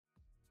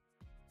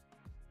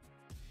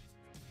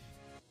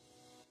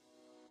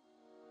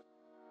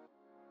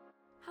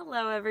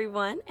Hello,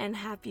 everyone, and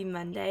happy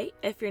Monday.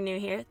 If you're new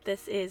here,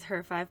 this is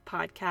Her Five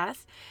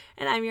Podcast,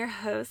 and I'm your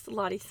host,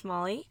 Lottie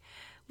Smalley.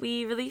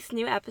 We release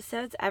new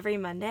episodes every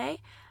Monday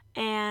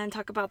and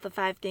talk about the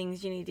 5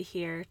 things you need to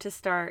hear to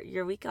start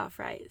your week off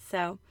right.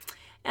 So,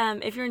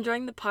 if you're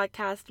enjoying the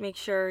podcast, make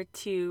sure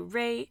to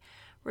rate,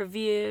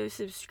 review,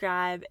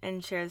 subscribe,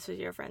 and share this with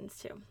your friends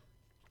too.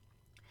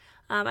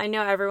 I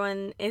know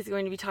everyone is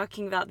going to be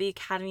talking about the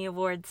Academy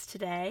Awards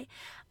today.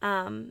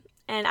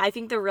 And I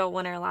think the real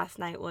winner last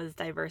night was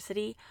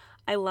Diversity.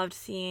 I loved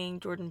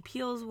seeing Jordan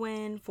Peele's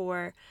win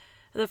for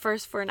the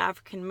first for an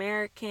African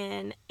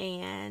American,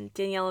 and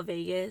Daniela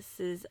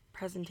Vegas's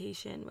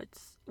presentation,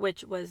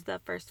 which was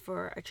the first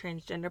for a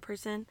transgender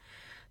person.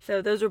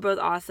 So those were both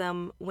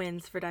awesome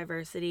wins for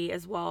diversity,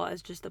 as well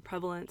as just the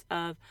prevalence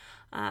of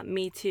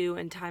Me Too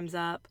and Time's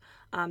Up.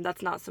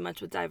 That's not so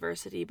much with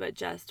diversity, but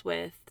just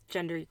with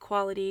gender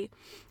equality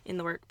in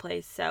the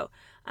workplace. So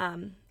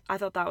I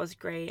thought that was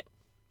great.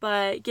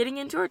 But getting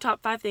into our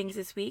top 5 things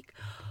this week,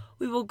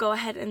 we will go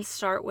ahead and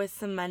start with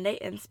some Monday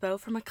inspo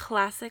from a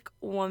classic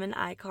woman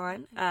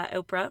icon,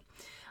 Oprah.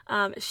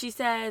 She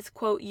says,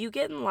 quote, "You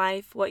get in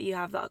life what you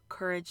have the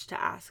courage to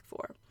ask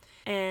for."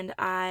 And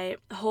I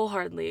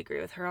wholeheartedly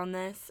agree with her on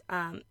this.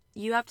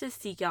 You have to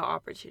seek out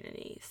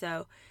opportunity.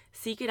 So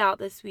seek it out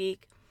this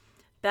week.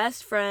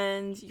 Best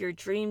friends, your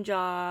dream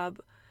job,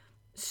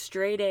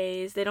 straight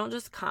A's, they don't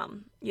just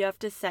come. You have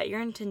to set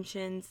your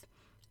intentions,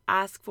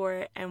 ask for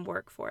it, and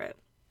work for it.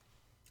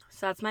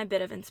 So that's my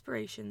bit of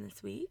inspiration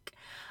this week.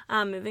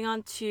 Moving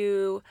on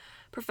to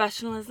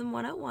Professionalism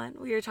 101,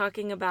 we are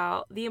talking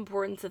about the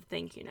importance of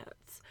thank you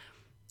notes.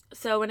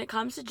 So when it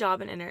comes to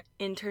job and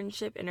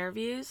internship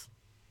interviews,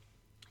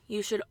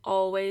 you should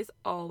always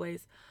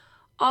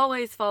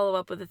follow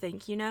up with a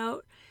thank you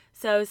note.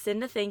 So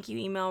send a thank you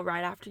email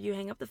right after you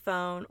hang up the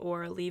phone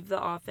or leave the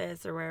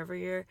office or wherever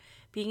you're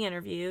being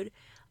interviewed.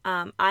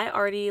 I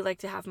already like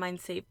to have mine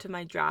saved to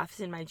my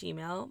drafts in my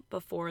Gmail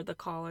before the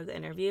call or the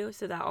interview,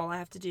 so that all I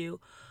have to do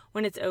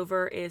when it's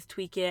over is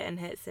tweak it and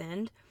hit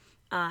send.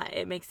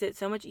 It makes it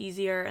so much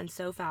easier and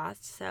so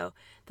fast, so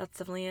that's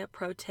definitely a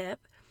pro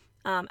tip.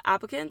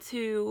 Applicants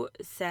who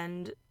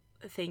send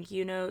thank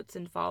you notes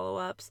and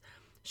follow-ups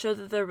show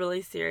that they're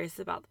really serious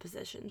about the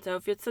position. So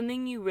if it's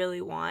something you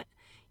really want,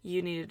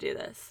 you need to do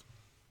this.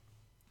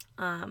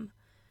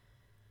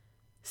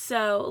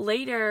 So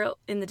later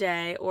in the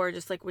day, or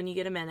just like when you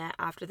get a minute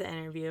after the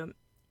interview,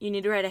 you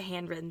need to write a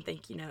handwritten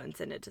thank you note and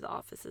send it to the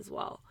office as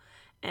well.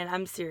 And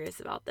I'm serious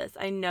about this.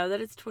 I know that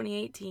it's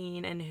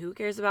 2018 and who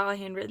cares about a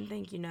handwritten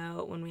thank you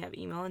note when we have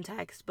email and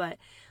text, but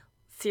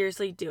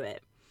seriously, do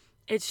it.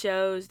 It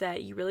shows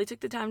that you really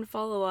took the time to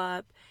follow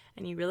up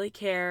and you really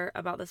care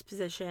about this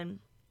position.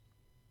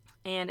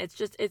 And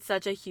it's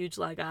such a huge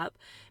leg up,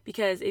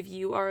 because if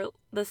you are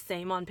the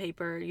same on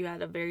paper, you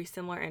had a very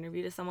similar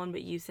interview to someone,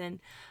 but you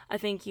send a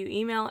thank you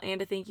email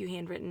and a thank you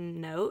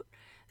handwritten note,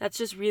 that's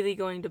just really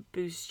going to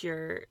boost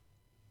your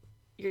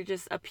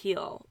just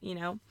appeal, you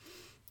know?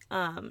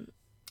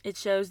 It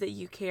shows that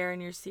you care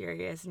and you're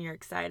serious and you're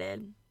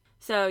excited.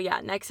 So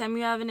yeah, next time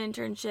you have an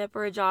internship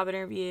or a job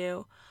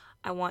interview,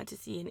 I want to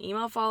see an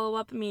email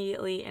follow-up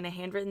immediately and a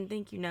handwritten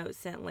thank you note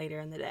sent later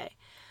in the day.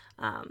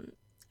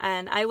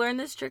 And I learned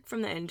this trick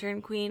from the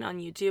Intern Queen on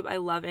YouTube. I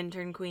love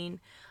Intern Queen.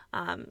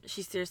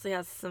 She seriously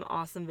has some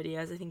awesome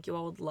videos I think you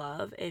all would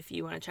love if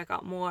you want to check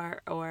out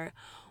more or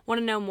want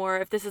to know more.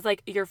 If this is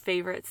like your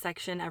favorite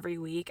section every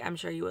week, I'm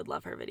sure you would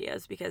love her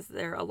videos, because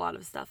there are a lot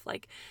of stuff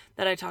like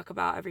that I talk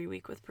about every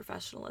week with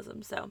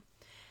professionalism. So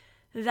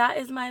that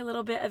is my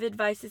little bit of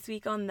advice this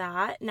week on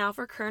that. Now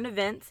for current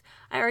events,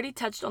 I already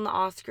touched on the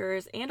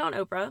Oscars and on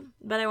Oprah,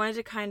 but I wanted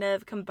to kind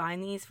of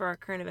combine these for our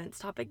current events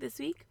topic this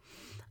week.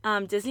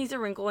 Disney's A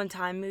Wrinkle in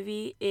Time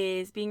movie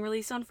is being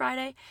released on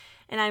Friday,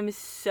 and I'm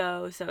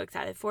so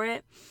excited for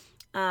it.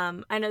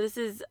 I know this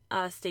is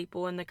a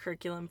staple in the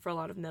curriculum for a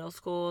lot of middle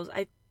schools.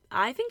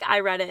 I think I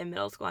read it in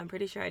middle school. I'm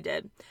pretty sure I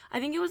did. I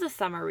think it was a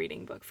summer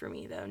reading book for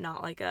me, though,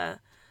 not like a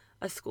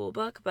school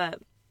book, but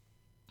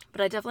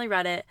I definitely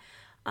read it.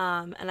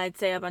 And I'd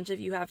say a bunch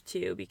of you have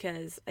too,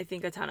 because I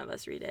think a ton of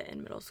us read it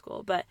in middle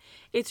school. But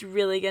it's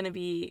really going to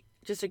be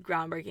just a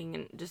groundbreaking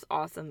and just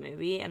awesome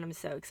movie, and I'm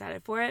so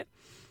excited for it.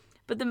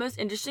 But the most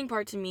interesting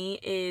part to me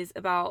is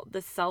about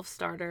the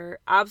self-starter,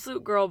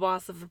 absolute girl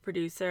boss of a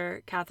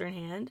producer, Catherine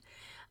Hand.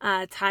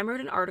 Time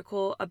wrote an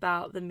article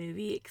about the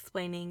movie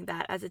explaining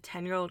that as a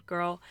 10-year-old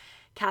girl,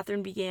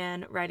 Catherine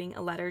began writing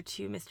a letter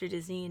to Mr.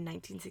 Disney in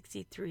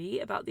 1963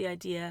 about the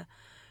idea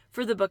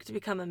for the book to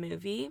become a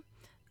movie.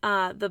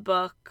 The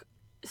book,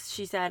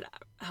 she said,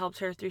 helped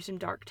her through some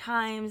dark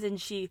times, and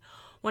she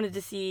wanted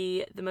to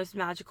see the most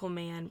magical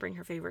man bring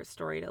her favorite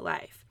story to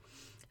life.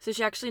 So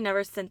she actually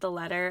never sent the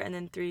letter, and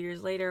then 3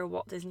 years later,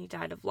 Walt Disney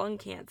died of lung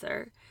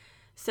cancer.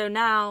 So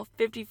now,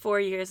 54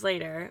 years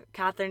later,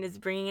 Catherine is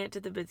bringing it to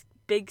the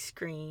big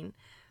screen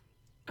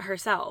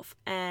herself,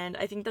 and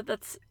I think that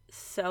that's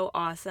so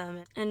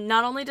awesome. And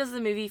not only does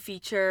the movie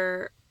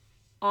feature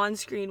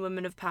on-screen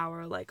women of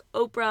power like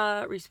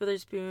Oprah, Reese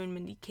Witherspoon,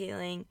 Mindy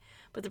Kaling,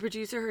 but the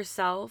producer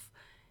herself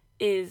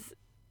is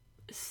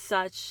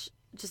such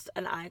just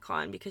an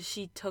icon because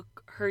she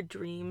took her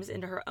dreams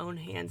into her own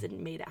hands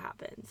and made it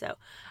happen. So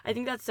I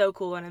think that's so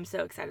cool, and I'm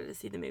so excited to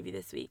see the movie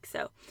this week.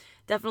 So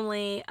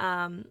definitely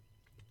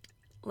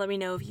let me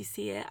know if you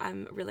see it.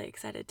 I'm really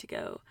excited to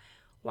go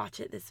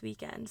watch it this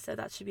weekend. So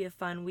that should be a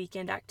fun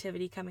weekend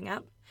activity coming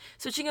up.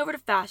 Switching over to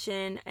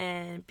fashion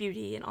and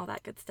beauty and all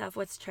that good stuff.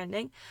 What's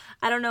trending?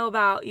 I don't know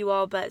about you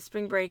all, but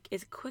spring break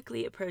is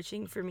quickly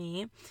approaching for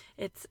me.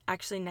 It's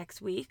actually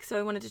next week. So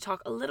I wanted to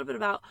talk a little bit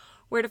about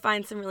where to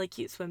find some really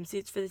cute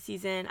swimsuits for the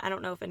season. I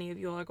don't know if any of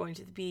you all are going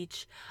to the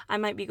beach. I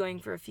might be going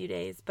for a few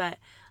days, but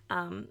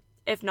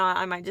if not,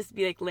 I might just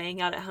be like laying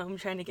out at home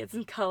trying to get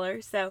some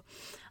color. So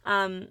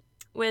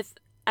with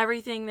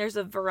everything, there's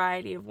a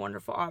variety of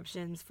wonderful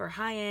options for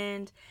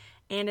high-end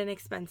and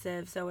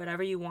inexpensive. So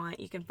whatever you want,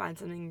 you can find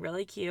something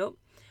really cute.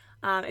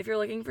 If you're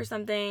looking for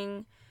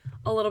something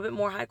a little bit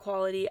more high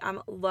quality,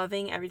 I'm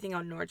loving everything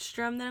on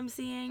Nordstrom that I'm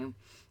seeing.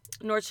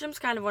 Nordstrom's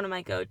kind of one of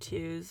my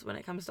go-tos when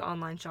it comes to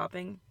online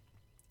shopping.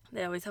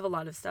 They always have a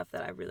lot of stuff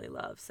that I really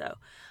love. So,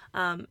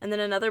 and then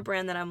another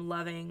brand that I'm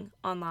loving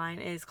online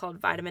is called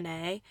Vitamin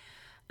A.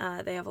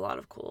 They have a lot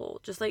of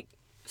cool, just like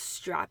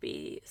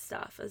strappy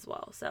stuff as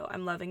well. So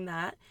I'm loving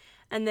that.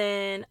 And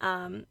then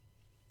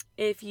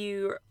if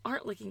you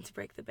aren't looking to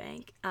break the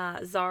bank,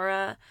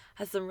 Zara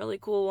has some really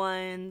cool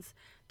ones,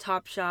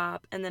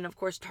 Topshop, and then of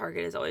course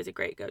Target is always a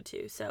great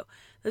go-to. So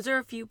those are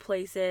a few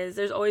places.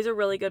 There's always a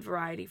really good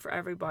variety for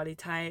every body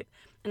type.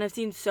 And I've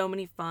seen so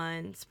many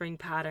fun spring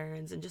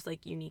patterns and just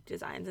like unique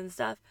designs and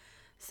stuff.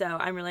 So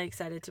I'm really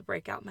excited to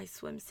break out my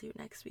swimsuit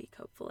next week,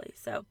 hopefully.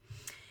 So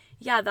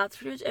yeah, that's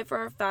pretty much it for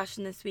our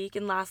fashion this week.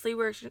 And lastly,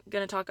 we're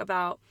going to talk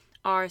about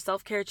our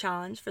self-care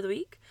challenge for the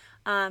week.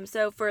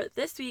 So for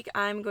this week,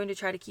 I'm going to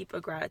try to keep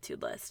a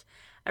gratitude list.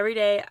 Every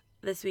day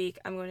this week,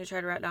 I'm going to try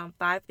to write down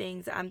 5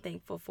 things that I'm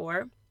thankful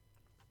for.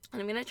 And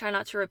I'm going to try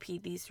not to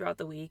repeat these throughout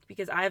the week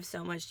because I have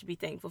so much to be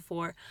thankful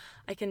for.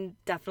 I can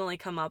definitely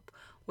come up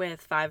with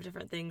 5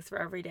 different things for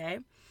every day.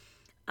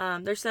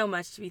 There's so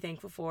much to be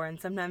thankful for, and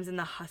sometimes in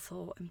the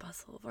hustle and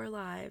bustle of our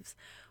lives,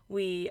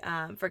 we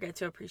forget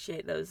to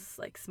appreciate those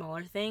like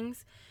smaller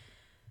things.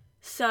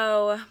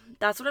 So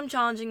that's what I'm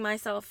challenging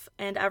myself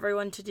and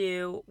everyone to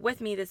do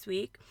with me this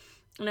week,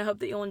 and I hope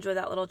that you'll enjoy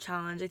that little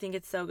challenge. I think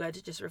it's so good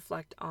to just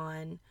reflect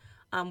on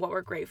what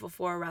we're grateful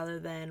for rather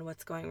than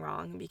what's going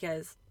wrong,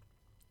 because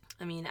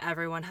I mean,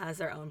 everyone has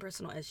their own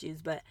personal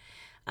issues, but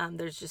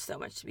there's just so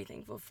much to be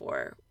thankful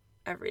for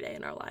every day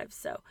in our lives.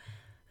 So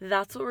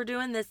that's what we're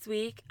doing this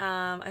week.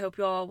 I hope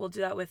you all will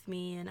do that with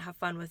me and have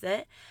fun with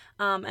it.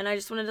 And I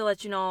just wanted to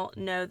let you all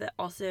know that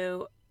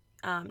also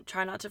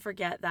try not to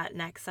forget that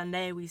next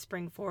Sunday we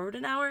spring forward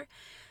an hour.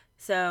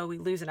 So we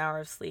lose an hour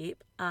of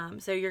sleep.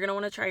 So you're going to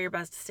want to try your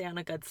best to stay on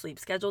a good sleep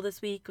schedule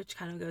this week, which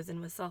kind of goes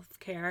in with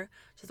self-care,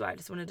 which is why I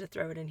just wanted to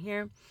throw it in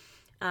here.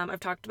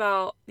 I've talked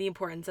about the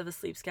importance of a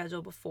sleep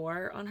schedule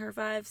before on Her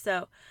 5.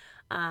 So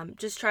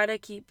just try to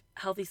keep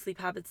healthy sleep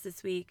habits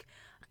this week,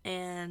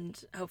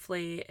 and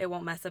hopefully it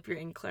won't mess up your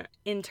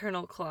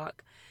internal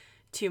clock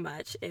too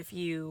much if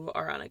you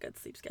are on a good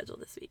sleep schedule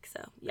this week.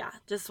 So yeah,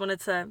 just wanted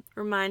to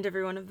remind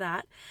everyone of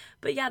that.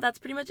 But yeah, that's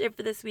pretty much it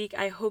for this week.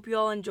 I hope you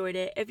all enjoyed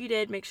it. If you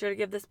did, make sure to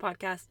give this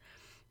podcast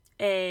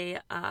a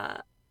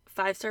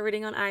 5-star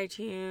rating on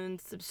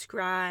iTunes,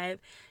 subscribe,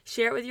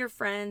 share it with your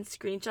friends,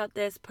 screenshot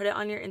this, put it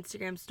on your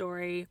Instagram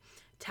story,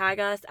 tag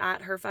us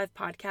at Her 5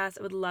 Podcast.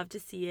 I would love to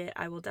see it.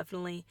 I will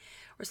definitely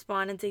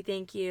respond and say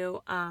thank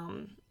you.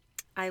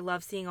 I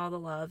love seeing all the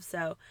love.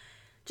 So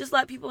just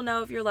let people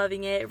know if you're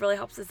loving it. It really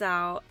helps us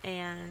out,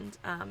 and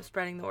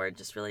spreading the word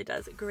just really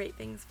does great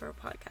things for a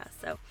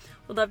podcast. So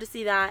we'd love to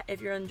see that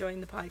if you're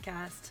enjoying the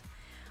podcast.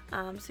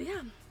 So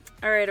yeah.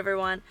 All right,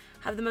 everyone.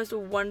 Have the most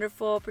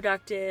wonderful,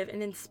 productive,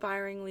 and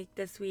inspiring week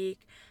this week,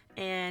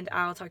 and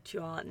I'll talk to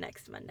you all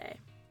next Monday.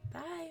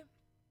 Bye.